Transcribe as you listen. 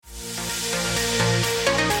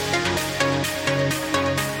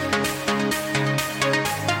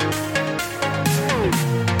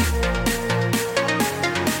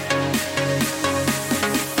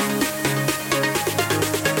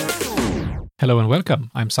Hello and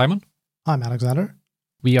welcome. I'm Simon. I'm Alexander.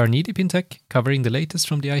 We are Knee Deep in Tech, covering the latest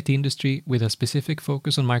from the IT industry with a specific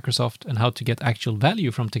focus on Microsoft and how to get actual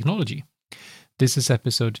value from technology. This is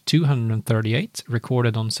episode 238,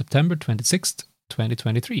 recorded on September 26th,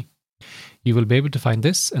 2023. You will be able to find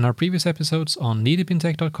this and our previous episodes on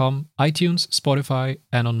kneedeepintech.com, iTunes, Spotify,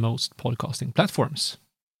 and on most podcasting platforms.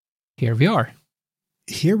 Here we are.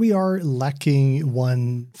 Here we are lacking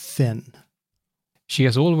one Finn. She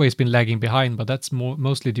has always been lagging behind, but that's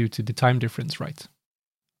mostly due to the time difference, right?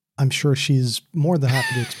 I'm sure she's more than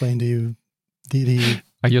happy to explain to you the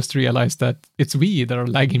I just realized that it's we that are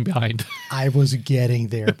lagging behind. I was getting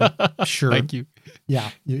there, but sure. Thank you.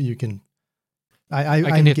 Yeah, you can.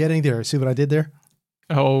 I'm getting there. See what I did there?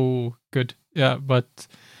 Oh, good. Yeah, but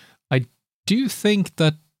I do think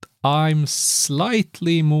that I'm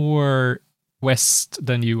slightly more west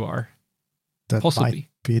than you are. That Possibly. might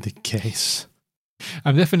be the case.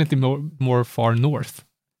 I'm definitely more far north.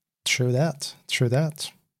 True that.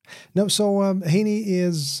 No, so Haney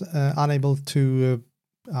is unable to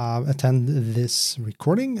attend this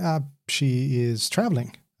recording. She is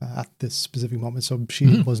traveling at this specific moment, so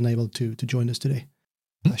she wasn't able to join us today.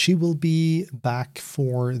 She will be back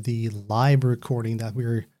for the live recording that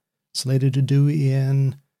we're slated to do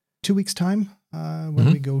in 2 weeks' time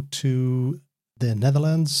when we go to the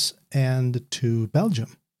Netherlands and to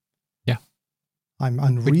Belgium. Yeah. I'm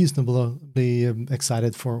unreasonably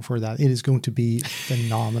excited for that. It is going to be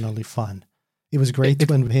phenomenally fun. It was great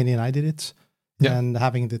when Haney and I did it. Yeah. And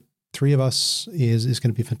having the three of us is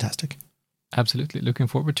going to be fantastic. Absolutely. Looking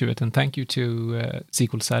forward to it. And thank you to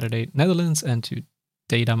SQL Saturday Netherlands and to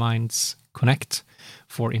Data Minds Connect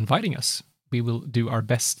for inviting us. We will do our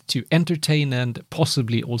best to entertain and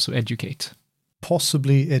possibly also educate.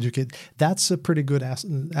 Possibly educate. That's a pretty good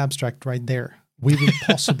abstract right there. We will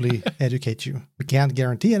possibly educate you. We can't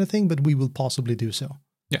guarantee anything, but we will possibly do so.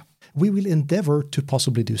 Yeah. We will endeavor to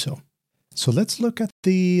possibly do so. So let's look at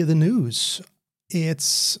the news.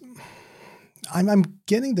 I'm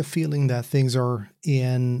getting the feeling that things are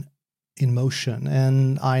in motion,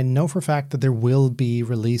 and I know for a fact that there will be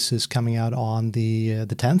releases coming out on the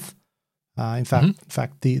 10th. In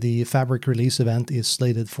fact, the Fabric release event is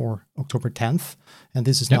slated for October 10th, and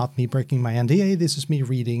this is not me breaking my NDA. This is me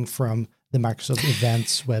reading from the Microsoft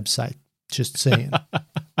Events website. Just saying.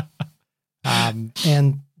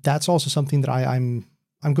 And that's also something that I'm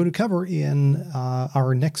going to cover in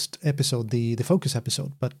our next episode, the focus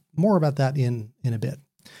episode, but more about that in a bit.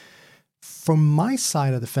 From my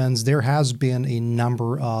side of the fence, there has been a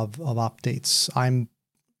number of updates. I'm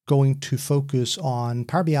going to focus on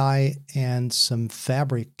Power BI and some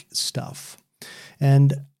Fabric stuff.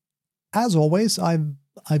 And as always, I've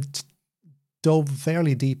dove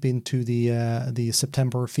fairly deep into the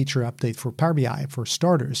September feature update for Power BI for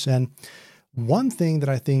starters. And one thing that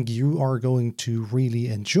I think you are going to really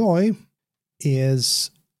enjoy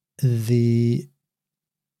is the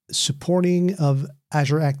supporting of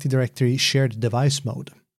Azure Active Directory Shared Device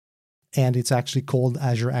Mode. And it's actually called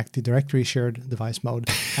Azure Active Directory Shared Device Mode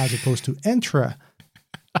as opposed to Entra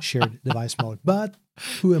Shared Device Mode. But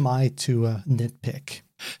who am I to nitpick?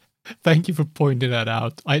 Thank you for pointing that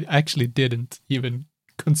out. I actually didn't even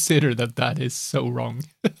consider that is so wrong.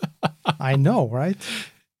 I know, right?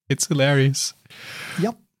 It's hilarious.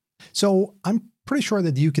 Yep. So I'm pretty sure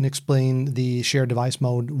that you can explain the shared device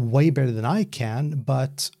mode way better than I can,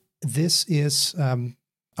 but this is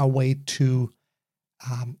a way to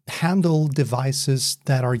handle devices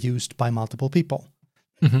that are used by multiple people.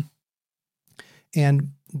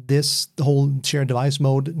 And the whole shared device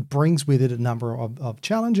mode brings with it a number of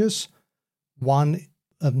challenges. One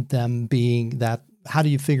of them being that how do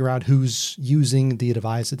you figure out who's using the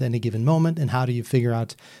device at any given moment, and how do you figure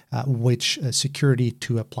out which security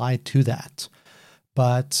to apply to that?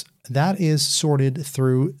 But that is sorted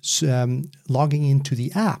through logging into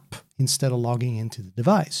the app instead of logging into the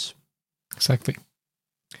device. Exactly.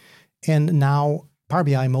 And now Power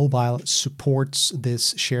BI Mobile supports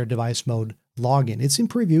this shared device mode login. It's in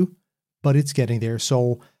preview, but it's getting there.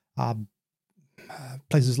 So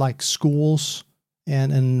places like schools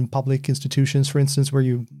and public institutions, for instance, where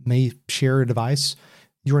you may share a device,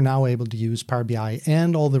 you're now able to use Power BI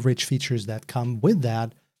and all the rich features that come with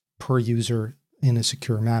that per user in a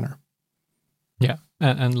secure manner. Yeah,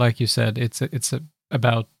 and like you said, it's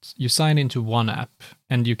about you sign into one app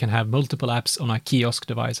and you can have multiple apps on a kiosk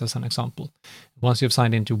device as an example. Once you've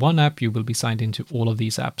signed into one app, you will be signed into all of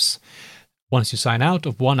these apps. Once you sign out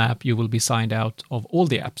of one app, you will be signed out of all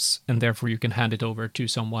the apps, and therefore you can hand it over to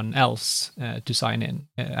someone else to sign in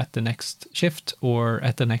at the next shift or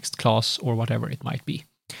at the next class or whatever it might be.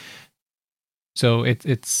 So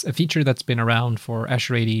it's a feature that's been around for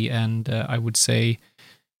Azure AD, and I would say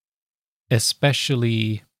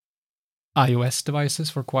especially iOS devices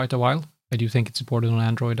for quite a while. I do think it's supported on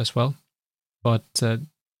Android as well. But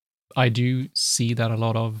I do see that a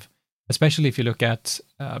lot of, especially if you look at,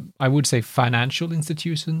 I would say financial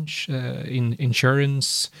institutions, in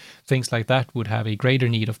insurance, things like that would have a greater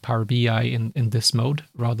need of Power BI in this mode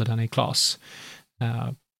rather than a class.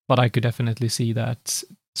 But I could definitely see that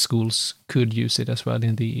schools could use it as well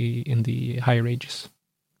in the higher ages.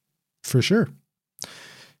 For sure.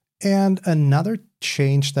 And another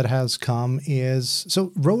change that has come is,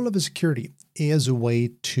 so role of a security is a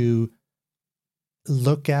way to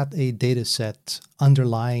look at a data set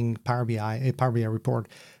underlying Power BI, a Power BI report,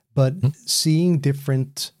 but seeing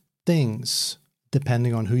different things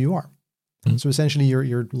depending on who you are. So essentially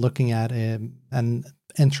you're looking at an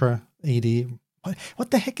Entra AD. What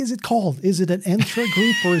the heck is it called? Is it an Entra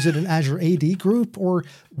group or is it an Azure AD group or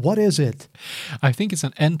what is it? I think it's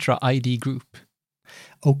an Entra ID group.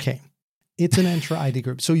 Okay. It's an Entra ID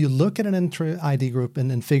group. So you look at an Entra ID group and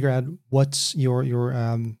then figure out what's your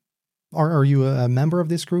are you a member of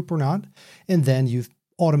this group or not? And then you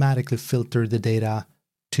automatically filter the data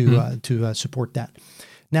to support that.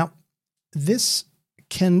 Now, this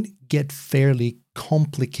can get fairly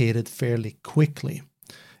complicated fairly quickly.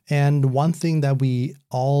 And one thing that we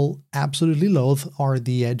all absolutely loathe are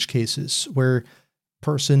the edge cases where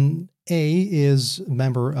person A is a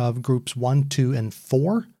member of groups 1, 2, and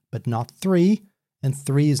 4, but not 3, and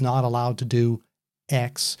 3 is not allowed to do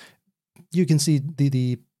X. You can see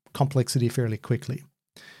the complexity fairly quickly.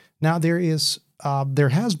 Now there has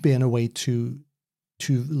been a way to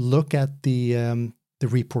look at the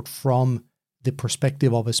report from the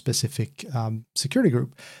perspective of a specific security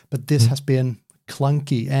group, but this has been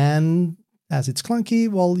clunky, and as it's clunky,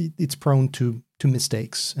 well, it's prone to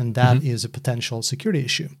mistakes, and that is a potential security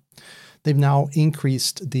issue. They've now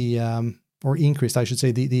increased they have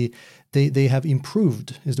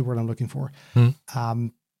improved is the word I'm looking for.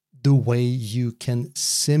 The way you can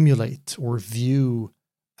simulate or view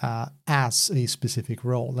as a specific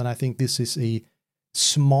role. And I think this is a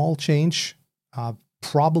small change,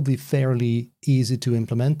 probably fairly easy to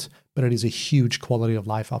implement, but it is a huge quality of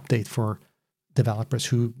life update for developers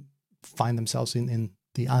who find themselves in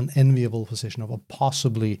the unenviable position of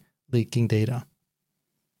possibly leaking data.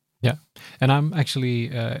 Yeah. And I'm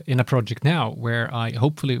actually in a project now where I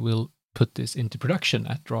hopefully will put this into production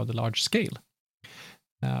at rather large scale.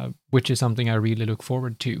 Which is something I really look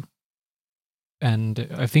forward to. And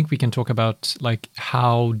I think we can talk about like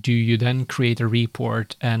how do you then create a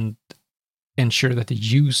report and ensure that the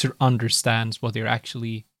user understands what they're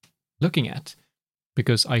actually looking at.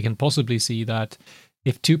 Because I can possibly see that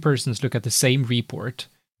if two persons look at the same report,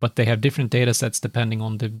 but they have different data sets depending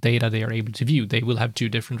on the data they are able to view, they will have two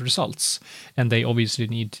different results. And they obviously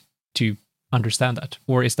need to understand that.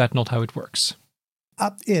 Or is that not how it works?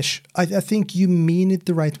 Ish. I think you mean it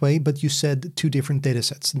the right way, but you said two different data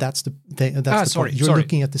sets. That's the point. You're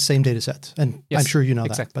looking at the same data set, and yes, I'm sure you know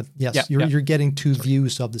exactly. That. But yes, you're getting two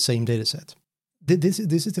views of the same data set. This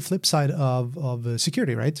is the flip side of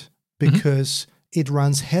security, right? Because it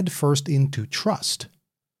runs headfirst into trust.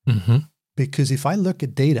 Because if I look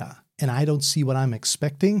at data and I don't see what I'm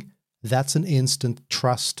expecting, that's an instant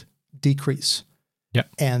trust decrease. Yeah,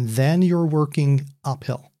 and then you're working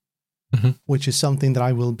uphill. Which is something that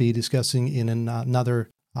I will be discussing in another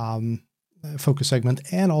focus segment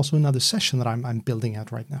and also another session that I'm building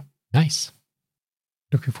out right now. Nice.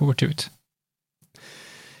 Looking forward to it.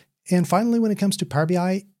 And finally, when it comes to Power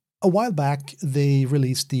BI, a while back, they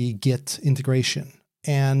released the Git integration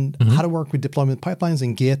and how to work with deployment pipelines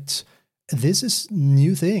and Git. This is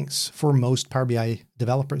new things for most Power BI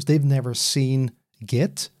developers. They've never seen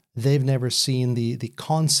Git. They've never seen the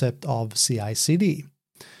concept of CI/CD.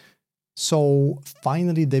 So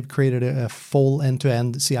finally, they've created a full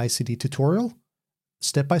end-to-end CI/CD tutorial,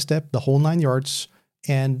 step-by-step, the whole 9 yards,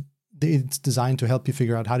 and it's designed to help you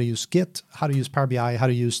figure out how to use Git, how to use Power BI, how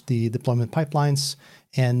to use the deployment pipelines,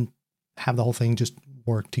 and have the whole thing just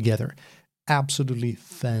work together. Absolutely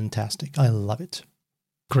fantastic. I love it.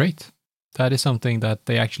 Great. That is something that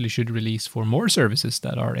they actually should release for more services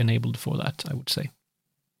that are enabled for that, I would say.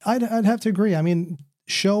 I'd have to agree. I mean,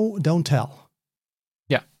 show, don't tell.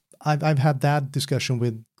 I've had that discussion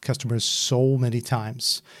with customers so many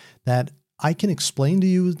times that I can explain to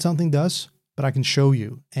you what something does, but I can show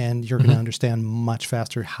you and you're going to understand much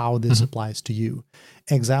faster how this applies to you.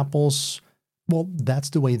 Examples, well,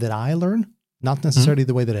 that's the way that I learn, not necessarily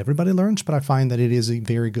the way that everybody learns, but I find that it is a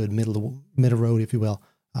very good middle road, if you will,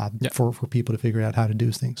 for people to figure out how to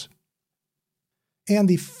do things. And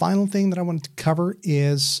the final thing that I wanted to cover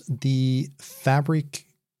is the Fabric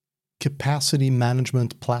Capacity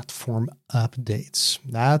Management Platform updates.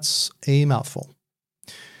 That's a mouthful.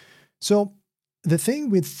 So the thing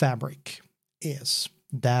with Fabric is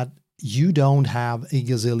that you don't have a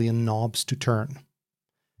gazillion knobs to turn.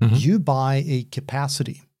 Mm-hmm. You buy a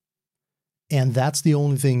capacity, and that's the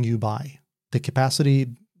only thing you buy. The capacity,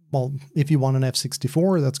 well, if you want an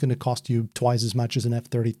F64, that's going to cost you twice as much as an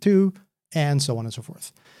F32, and so on and so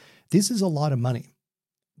forth. This is a lot of money.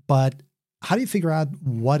 But how do you figure out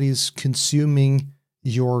what is consuming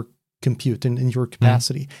your compute and your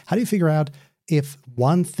capacity? How do you figure out if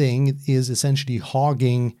one thing is essentially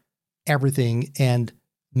hogging everything and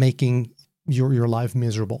making your life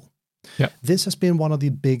miserable? Yeah. This has been one of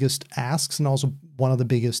the biggest asks and also one of the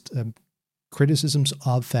biggest criticisms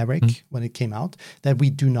of Fabric when it came out, that we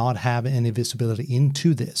do not have any visibility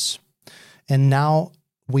into this. And now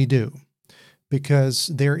we do, because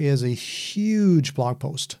there is a huge blog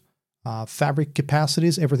post, Fabric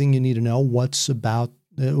Capacities, everything you need to know what's about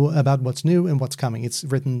what's new and what's coming. It's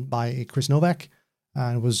written by Chris Novak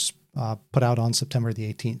and it was put out on September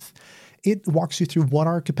the 18th. It walks you through what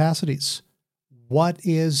are capacities, what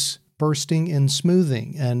is bursting and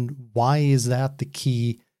smoothing, and why is that the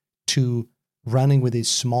key to running with a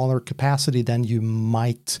smaller capacity than you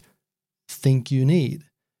might think you need.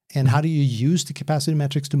 And how do you use the capacity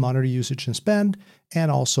metrics to monitor usage and spend?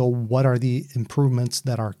 And also, what are the improvements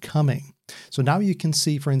that are coming? So now you can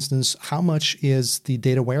see, for instance, how much is the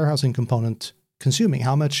data warehousing component consuming?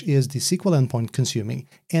 How much is the SQL endpoint consuming?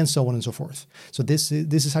 And so on and so forth. So this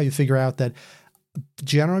is how you figure out that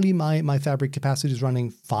generally my Fabric capacity is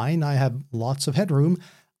running fine. I have lots of headroom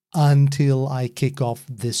until I kick off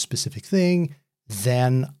this specific thing.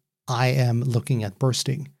 Then I am looking at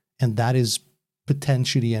bursting. And that is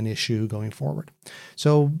potentially an issue going forward.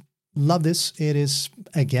 So love this. It is,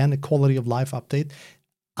 again, a quality of life update.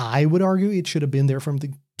 I would argue it should have been there from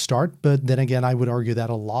the start, but then again, I would argue that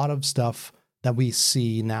a lot of stuff that we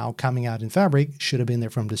see now coming out in Fabric should have been there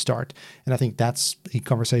from the start. And I think that's a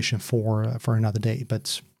conversation for another day,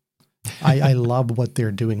 but I love what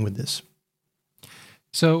they're doing with this.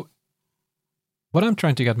 So what I'm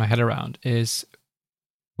trying to get my head around is,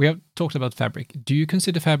 we have talked about Fabric. Do you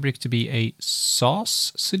consider Fabric to be a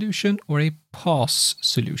SaaS solution or a PaaS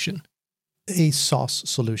solution? A SaaS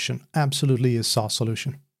solution. Absolutely a SaaS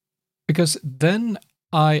solution. Because then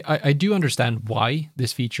I do understand why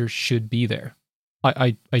this feature should be there.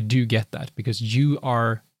 I do get that, because you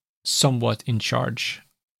are somewhat in charge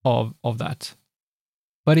of that.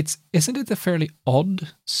 But isn't it a fairly odd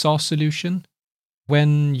SaaS solution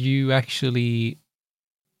when you actually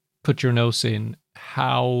put your nose in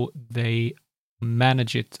how they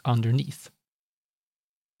manage it underneath?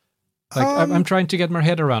 Like, I'm trying to get my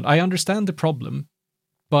head around. I understand the problem,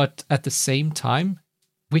 but at the same time,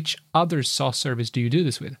 which other SaaS service do you do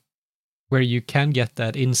this with? Where you can get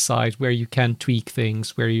that insight, where you can tweak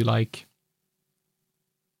things, where you like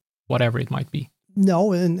whatever it might be.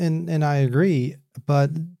 No, and I agree.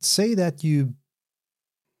 But say that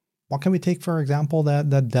what can we take for example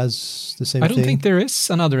that does the same thing? I don't think there is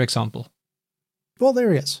another example. Well,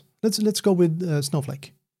 there is. Let's go with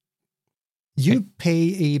Snowflake. You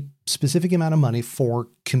pay a specific amount of money for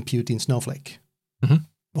computing Snowflake,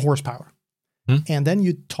 horsepower. And then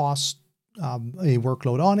you toss a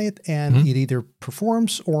workload on it, and it either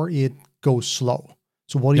performs or it goes slow.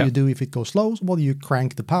 So what do you do if it goes slow? Well, you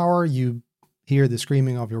crank the power, you hear the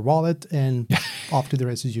screaming of your wallet, and off to the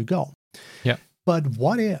races you go. Yeah. But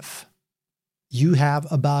what if you have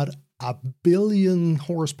about 1 billion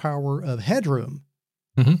horsepower of headroom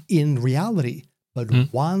in reality, but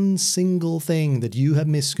one single thing that you have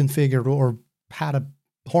misconfigured or had a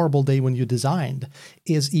horrible day when you designed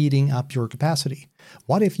is eating up your capacity?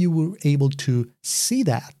 What if you were able to see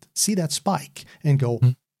that spike and go,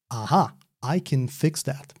 aha, I can fix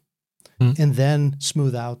that. And then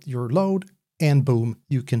smooth out your load, and boom,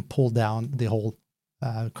 you can pull down the whole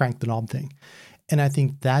crank the knob thing. And I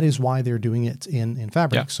think that is why they're doing it in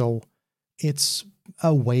Fabric. Yeah. So it's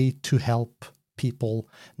a way to help people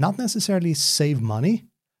not necessarily save money,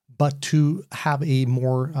 but to have a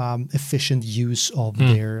more efficient use of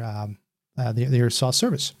their SaaS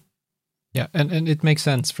service. Yeah, and it makes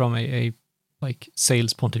sense from a like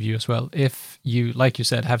sales point of view as well. If you, like you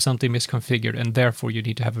said, have something misconfigured and therefore you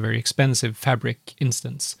need to have a very expensive Fabric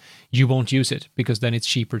instance, you won't use it because then it's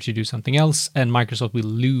cheaper to do something else, and Microsoft will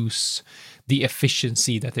lose the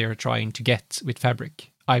efficiency that they are trying to get with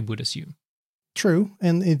Fabric, I would assume. True,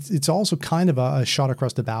 and it's also kind of a shot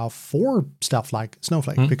across the bow for stuff like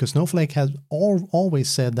Snowflake, because Snowflake has always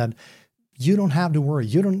said that you don't have to worry,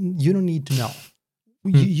 you don't need to know.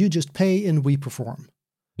 You just pay and we perform.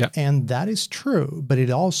 Yeah. And that is true, but it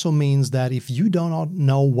also means that if you don't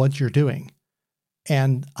know what you're doing,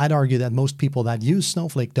 and I'd argue that most people that use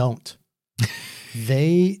Snowflake don't,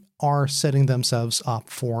 they are setting themselves up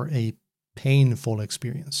for a painful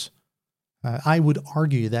experience. I would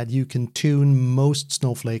argue that you can tune most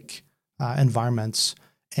Snowflake environments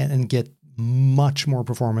and get much more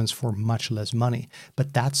performance for much less money.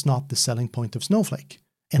 But that's not the selling point of Snowflake.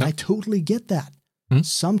 And I totally get that.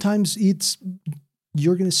 Sometimes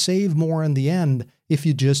you're going to save more in the end if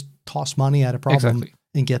you just toss money at a problem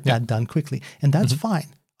and get that done quickly. And that's fine.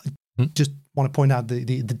 I just want to point out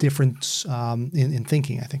the difference in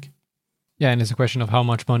thinking, I think. Yeah, and it's a question of how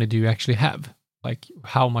much money do you actually have? Like,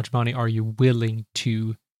 how much money are you willing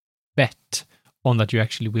to bet on that you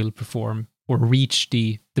actually will perform or reach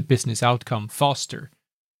the business outcome faster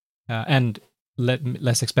and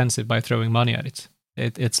less expensive by throwing money at it?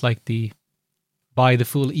 It's like buy the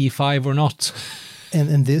full E5 or not.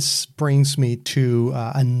 And this brings me to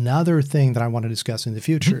another thing that I want to discuss in the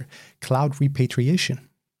future, cloud repatriation.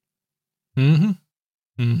 You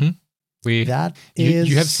have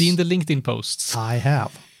seen the LinkedIn posts. I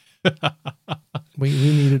have. we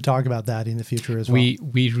need to talk about that in the future as well.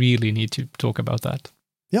 We really need to talk about that.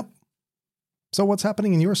 Yep. So what's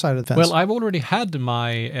happening in your side of the fence? Well, I've already had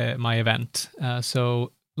my my event.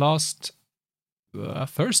 So last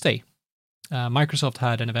Thursday, Microsoft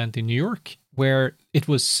had an event in New York where it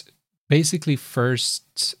was basically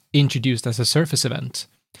first introduced as a Surface event.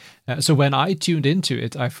 So when I tuned into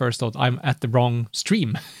it, I first thought I'm at the wrong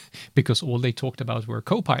stream because all they talked about were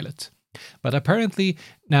Copilot. But apparently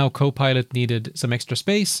now Copilot needed some extra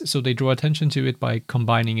space, so they draw attention to it by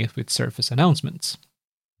combining it with Surface announcements.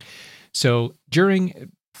 So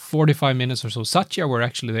during 45 minutes or so, Satya were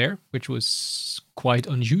actually there, which was quite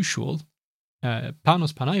unusual.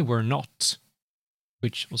 Panos Panay were not,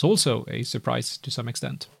 which was also a surprise to some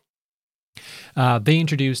extent. They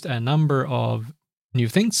introduced a number of new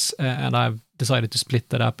things, and I've decided to split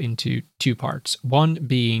that up into two parts. One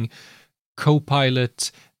being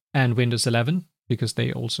Copilot and Windows 11, because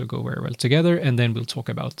they also go very well together, and then we'll talk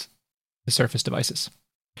about the Surface devices.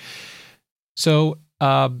 So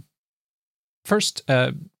first,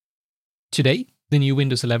 today, the new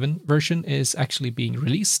Windows 11 version is actually being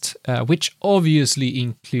released, which obviously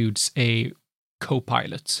includes a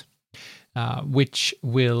Copilot, which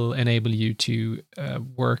will enable you to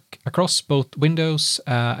work across both Windows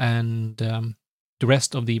and the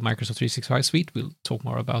rest of the Microsoft 365 suite. We'll talk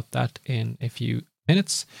more about that in a few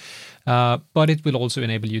minutes. But it will also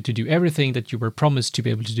enable you to do everything that you were promised to be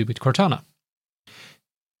able to do with Cortana.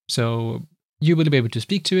 So you will be able to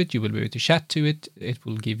speak to it, you will be able to chat to it, it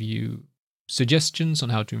will give you suggestions on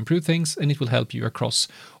how to improve things, and it will help you across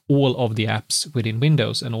all of the apps within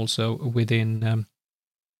Windows and also within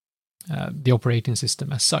the operating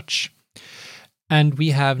system as such. And we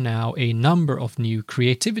have now a number of new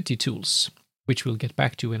creativity tools, which we'll get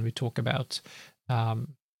back to when we talk about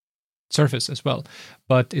Surface as well.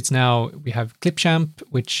 But it's now, we have Clipchamp,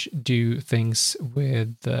 which do things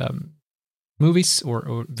with movies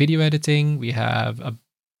or video editing. We have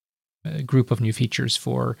a group of new features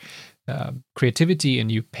for creativity and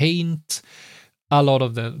new paint, a lot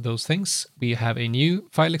of those things. We have a new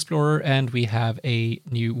file explorer, and we have a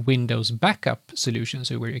new Windows backup solution,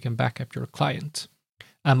 so where you can back up your client,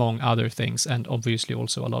 among other things, and obviously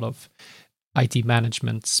also a lot of IT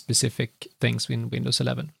management specific things in Windows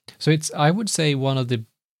 11. So it's, I would say, one of the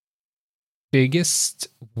biggest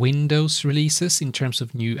Windows releases in terms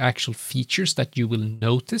of new actual features that you will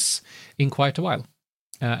notice in quite a while.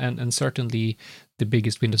 And certainly the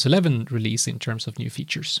biggest Windows 11 release in terms of new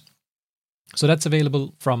features. So that's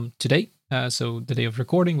available from today, so the day of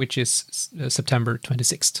recording, which is September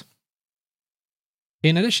 26th.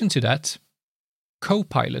 In addition to that,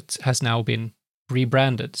 Copilot has now been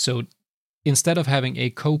rebranded. So instead of having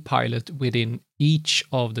a Copilot within each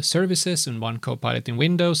of the services, and one Copilot in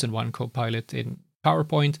Windows and one Copilot in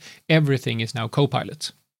PowerPoint, everything is now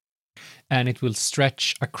Copilot. And it will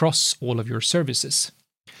stretch across all of your services.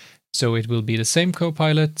 So it will be the same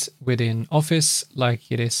Copilot within Office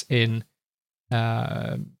like it is in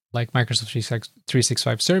like Microsoft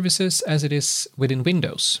 365 services as it is within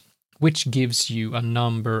Windows, which gives you a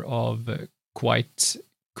number of quite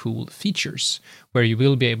cool features where you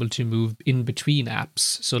will be able to move in between apps.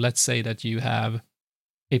 So let's say that you have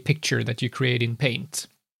a picture that you create in Paint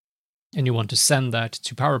and you want to send that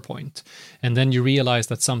to PowerPoint, and then you realize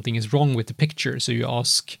that something is wrong with the picture, so you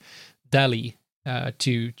ask DALL-E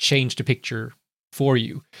to change the picture for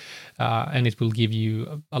you, and it will give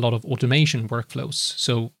you a lot of automation workflows.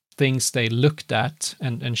 So things they looked at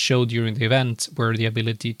and showed during the event were the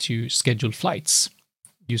ability to schedule flights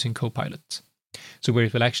using Copilot. So where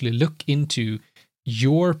it will actually look into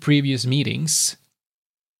your previous meetings,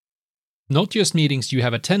 not just meetings you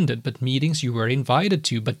have attended, but meetings you were invited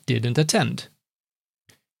to but didn't attend,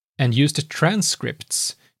 and use the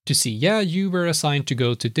transcripts to see, you were assigned to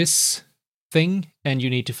go to this thing and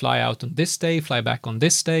you need to fly out on this day, fly back on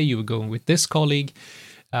this day, you were going with this colleague,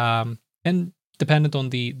 and dependent on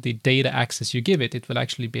the data access you give it, it will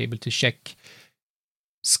actually be able to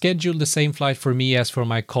schedule the same flight for me as for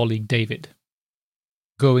my colleague David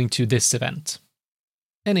going to this event.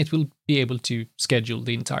 And it will be able to schedule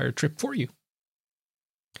the entire trip for you.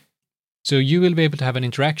 So you will be able to have an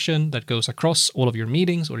interaction that goes across all of your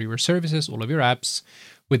meetings, all of your services, all of your apps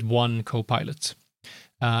with one Copilot.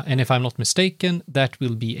 And if I'm not mistaken, that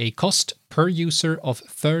will be a cost per user of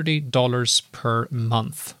 $30 per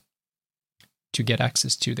month to get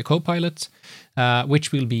access to the Copilot,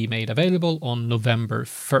 which will be made available on November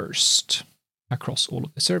 1st across all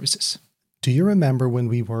of the services. Do you remember when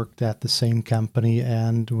we worked at the same company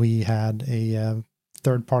and we had a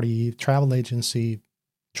third-party travel agency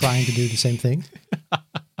trying to do the same thing?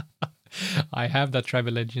 I have that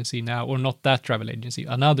travel agency now, or not that travel agency,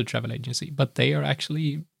 another travel agency, but they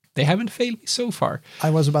haven't failed me so far. I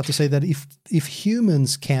was about to say that if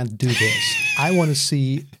humans can't do this, I want to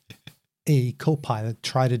see a Copilot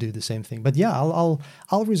try to do the same thing. But yeah,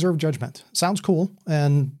 I'll reserve judgment. Sounds cool,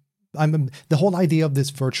 and the whole idea of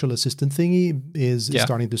this virtual assistant thingy is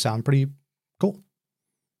starting to sound pretty cool.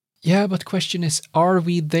 Yeah, but the question is, are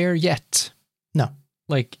we there yet? No.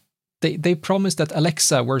 Like, they promised that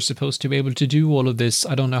Alexa were supposed to be able to do all of this,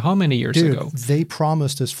 I don't know how many years ago. They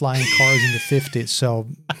promised us flying cars in the 50s, so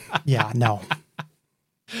yeah, no.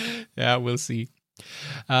 Yeah, we'll see.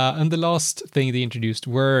 And the last thing they introduced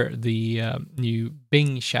were the new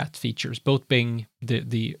Bing chat features, both Bing,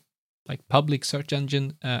 the like public search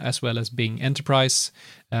engine, as well as Bing Enterprise,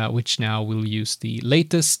 which now will use the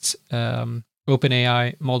latest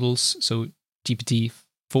OpenAI models, so GPT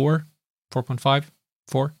 4, 4.5,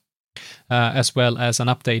 4, as well as an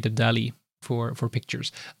updated DALL-E for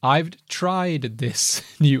pictures. I've tried this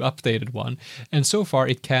new updated one, and so far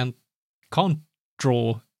it can't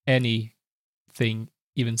draw anything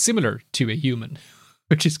even similar to a human,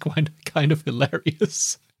 which is kind of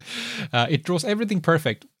hilarious. It draws everything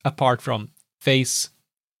perfect apart from face,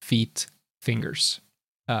 feet, fingers,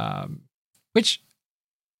 which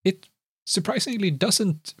it surprisingly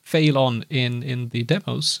doesn't fail on in the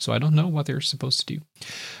demos, so I don't know what they're supposed to do.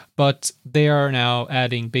 But they are now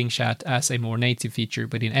adding Bing Chat as a more native feature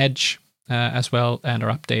within Edge as well, and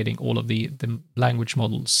are updating all of the language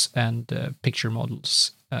models and picture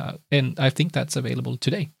models. And I think that's available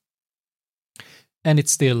today. And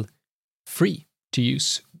it's still free to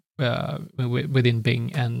use within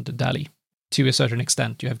Bing and DALL-E. To a certain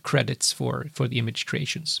extent, you have credits for the image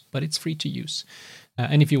creations, but it's free to use.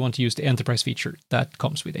 And if you want to use the enterprise feature, that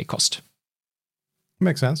comes with a cost.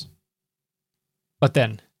 Makes sense. But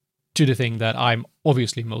then, to the thing that I'm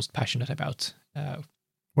obviously most passionate about.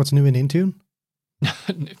 What's new in Intune?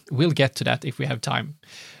 We'll get to that if we have time.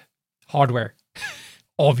 Hardware.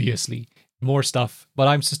 Obviously. More stuff. But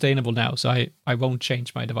I'm sustainable now, so I won't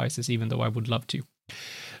change my devices, even though I would love to.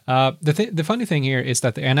 The funny thing here is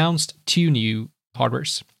that they announced two new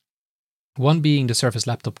hardwares. One being the Surface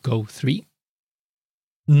Laptop Go 3.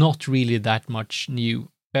 Not really that much new.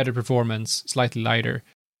 Better performance, slightly lighter.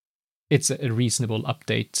 It's a reasonable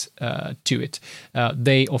update to it.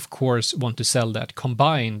 They, of course, want to sell that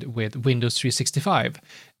combined with Windows 365.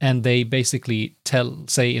 And they basically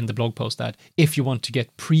say in the blog post that if you want to get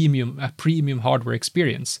a premium hardware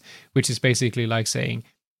experience, which is basically like saying,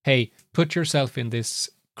 hey, put yourself in this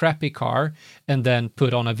crappy car and then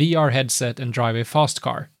put on a VR headset and drive a fast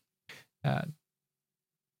car.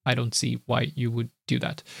 I don't see why you would do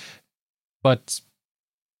that. But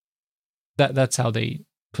that's how they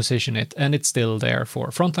position it, and it's still there for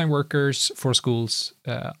frontline workers, for schools.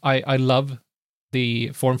 I love the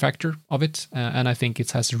form factor of it, and I think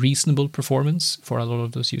it has reasonable performance for a lot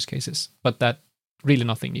of those use cases, but that really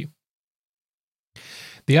nothing new.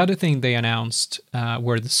 The other thing they announced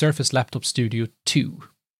were the Surface Laptop Studio 2,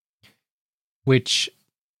 which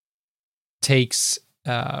takes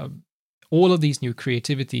all of these new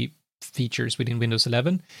creativity features within Windows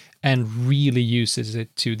 11 and really uses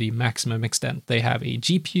it to the maximum extent. They have a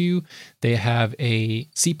GPU, they have a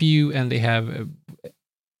CPU, and they have an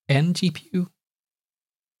NGPU,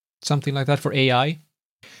 something like that for AI.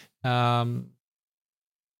 And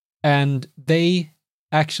they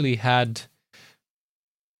actually had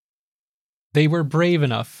they were brave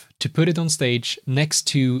enough to put it on stage next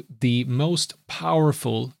to the most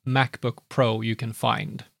powerful MacBook Pro you can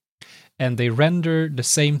find. And they render the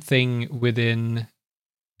same thing within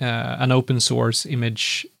an open source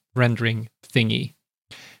image rendering thingy.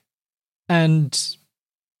 And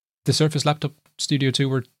the Surface Laptop Studio 2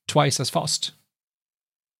 were twice as fast.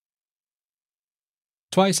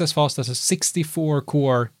 Twice as fast as a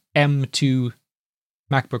 64-core M2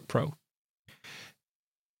 MacBook Pro.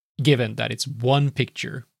 Given that it's one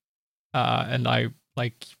picture, and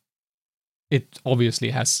it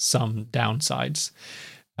obviously has some downsides,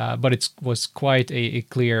 but it was quite a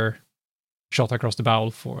clear shot across the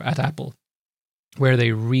bow at Apple, where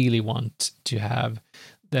they really want to have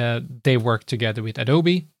they work together with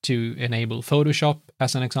Adobe to enable Photoshop,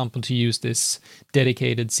 as an example, to use this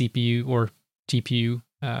dedicated CPU or GPU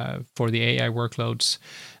for the AI workloads,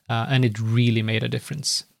 and it really made a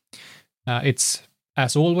difference. It's,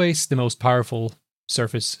 as always, the most powerful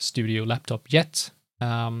Surface Studio laptop yet,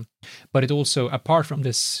 but it also, apart from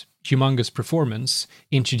this humongous performance,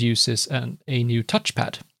 introduces a new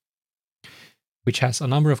touchpad, which has a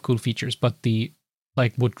number of cool features. But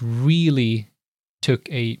what really took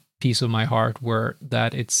a piece of my heart were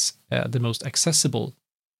that it's the most accessible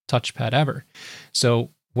touchpad ever.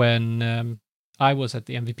 So when I was at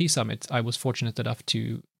the MVP Summit, I was fortunate enough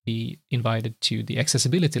to be invited to the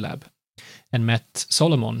Accessibility Lab and met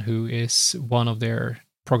Solomon, who is one of their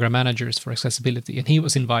program managers for accessibility, and he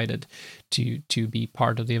was invited to be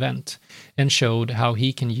part of the event and showed how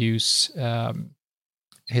he can use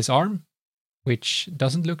his arm, which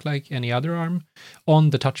doesn't look like any other arm,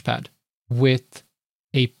 on the touchpad with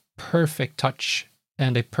a perfect touch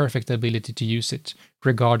and a perfect ability to use it,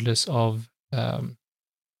 regardless of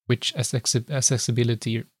which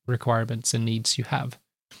accessibility requirements and needs you have.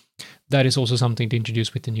 That is also something to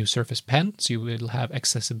introduce with the new Surface Pen. So you will have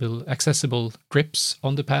accessible grips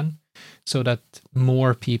on the pen, so that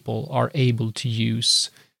more people are able to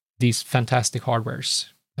use these fantastic hardwares,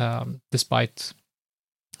 despite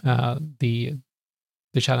the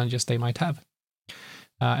challenges they might have.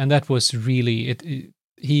 And that was really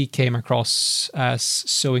he came across as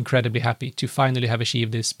so incredibly happy to finally have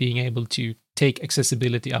achieved this, being able to take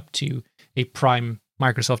accessibility up to a prime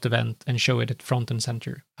Microsoft event and show it at front and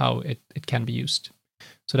center, how it can be used.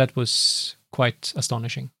 So that was quite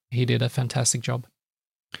astonishing. He did a fantastic job.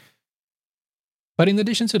 But in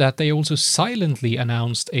addition to that, they also silently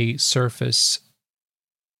announced a Surface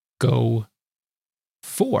Go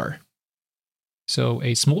 4. So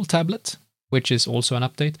a small tablet, which is also an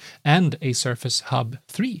update, and a Surface Hub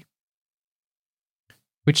 3,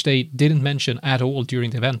 which they didn't mention at all during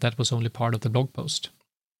the event. That was only part of the blog post.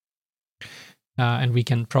 And we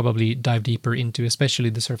can probably dive deeper into especially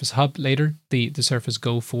the Surface Hub later. The Surface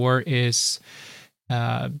Go 4 is,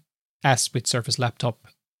 as with Surface Laptop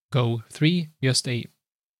Go 3, just a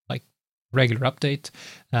regular update.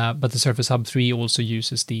 But the Surface Hub 3 also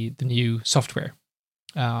uses the new software,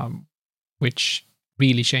 which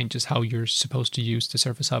really changes how you're supposed to use the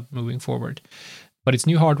Surface Hub moving forward. But it's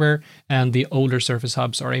new hardware, and the older Surface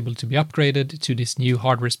Hubs are able to be upgraded to this new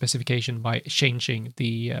hardware specification by changing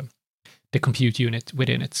the compute unit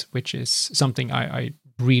within it, which is something I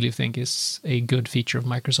really think is a good feature of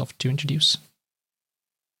Microsoft to introduce.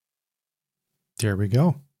 There we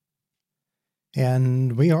go.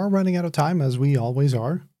 And we are running out of time, as we always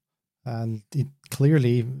are. And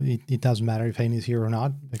it doesn't matter if Heine is here or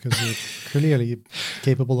not, because we're clearly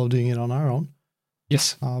capable of doing it on our own.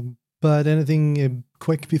 Yes. But anything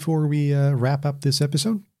quick before we wrap up this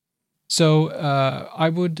episode? So I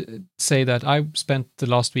would say that I spent the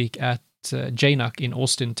last week at JNUC in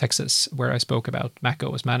Austin, Texas, where I spoke about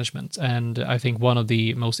macOS management. And I think one of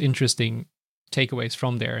the most interesting takeaways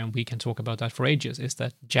from there, and we can talk about that for ages, is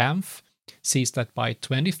that Jamf sees that by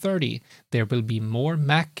 2030, there will be more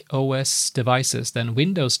Mac OS devices than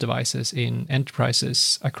Windows devices in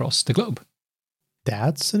enterprises across the globe.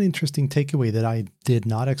 That's an interesting takeaway that I did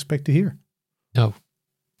not expect to hear. No,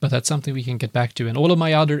 but that's something we can get back to in all of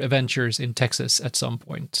my other adventures in Texas at some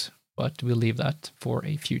point. But we'll leave that for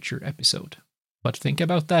a future episode. But think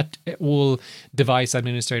about that, all device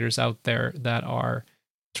administrators out there that are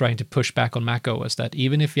trying to push back on macOS, that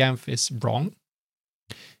even if Jamf is wrong,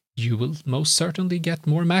 you will most certainly get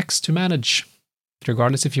more Macs to manage,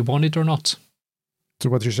 regardless if you want it or not. So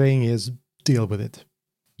what you're saying is deal with it.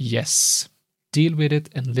 Yes. Deal with it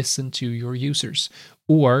and listen to your users.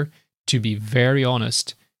 Or, to be very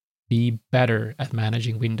honest, be better at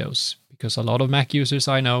managing Windows. Because a lot of Mac users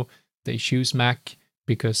I know, they choose Mac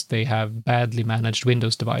because they have badly managed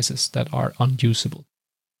Windows devices that are unusable.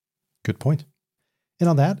 Good point. And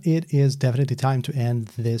on that, it is definitely time to end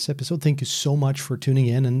this episode. Thank you so much for tuning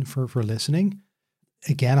in and for listening.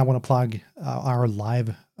 Again, I want to plug our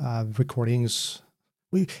live recordings.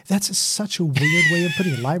 That's such a weird way of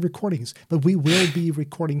putting it, live recordings. But we will be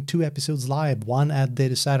recording 2 episodes live, one at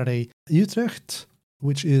Data Saturday Utrecht,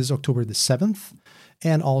 which is October the 7th,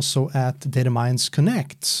 and also at Data Minds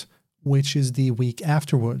Connect, which is the week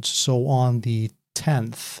afterwards, so on the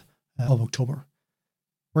 10th of October.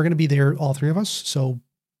 We're going to be there, all 3 of us, so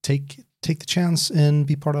take the chance and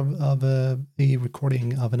be part of a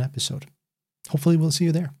recording of an episode. Hopefully we'll see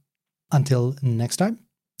you there. Until next time,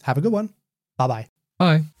 have a good one. Bye-bye.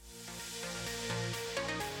 Bye.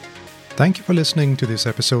 Thank you for listening to this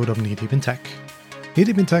episode of Knee Deep in Tech. Knee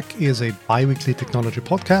Deep in Tech is a bi-weekly technology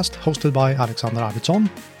podcast hosted by Alexander Arvidsson,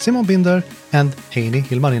 Simon Binder, and Heini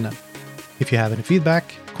Hilmarinen. If you have any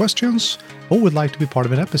feedback, questions, or would like to be part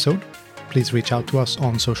of an episode, please reach out to us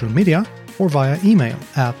on social media or via email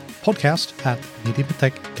at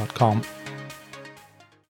podcast@kneedeepintech.com.